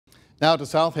Now to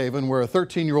Southaven, where a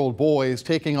 13-year-old boy is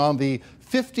taking on the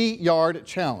 50-yard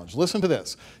challenge. Listen to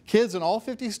this. Kids in all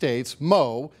 50 states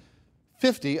mow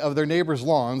 50 of their neighbors'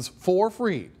 lawns for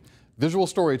free. Visual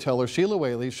storyteller Sheila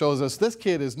Whaley shows us this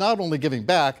kid is not only giving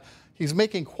back, he's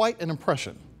making quite an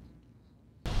impression.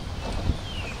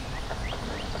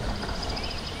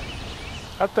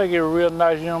 I think he's a real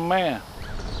nice young man.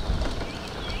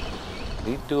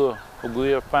 He do a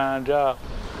real fine job.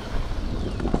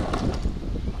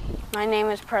 My name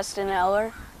is Preston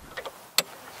Eller.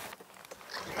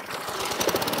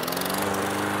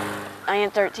 I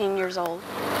am 13 years old.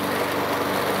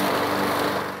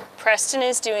 Preston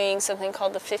is doing something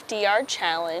called the 50-yard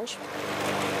challenge.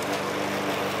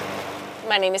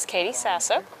 My name is Katie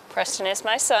Sasso. Preston is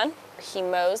my son. He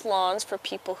mows lawns for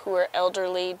people who are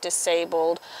elderly,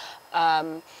 disabled,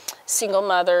 single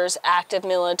mothers, active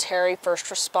military, first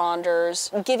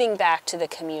responders, giving back to the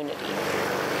community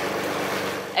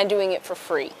and doing it for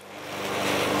free.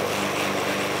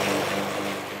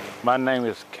 My name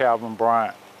is Calvin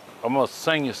Bryant. I'm a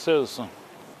senior citizen.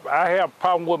 I have a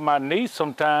problem with my knee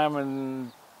sometime,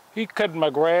 and he cut my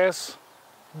grass,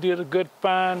 did a good,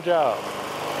 fine job.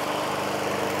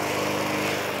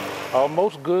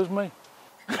 Almost good as me.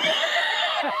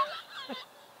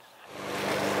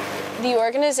 The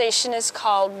organization is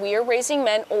called We Are Raising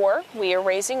Men, or We Are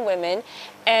Raising Women,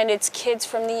 and it's kids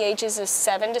from the ages of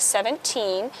 7 to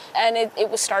 17, and it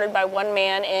was started by one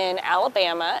man in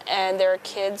Alabama, and there are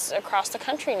kids across the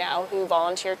country now who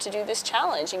volunteer to do this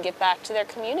challenge and give back to their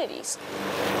communities.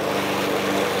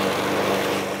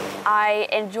 I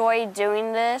enjoy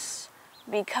doing this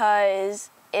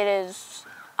because it is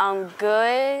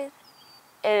good,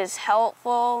 it is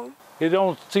helpful. You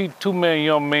don't see too many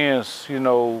young men,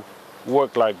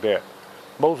 work like that.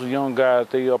 Most of the young guys,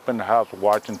 they up in the house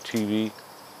watching TV.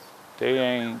 They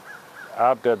ain't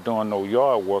out there doing no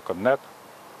yard work or nothing.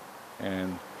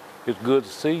 And it's good to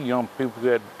see young people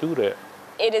that do that.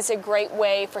 It is a great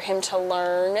way for him to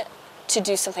learn to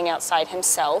do something outside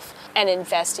himself and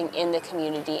investing in the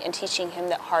community and teaching him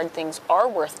that hard things are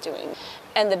worth doing,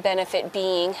 and the benefit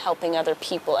being helping other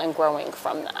people and growing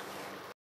from that.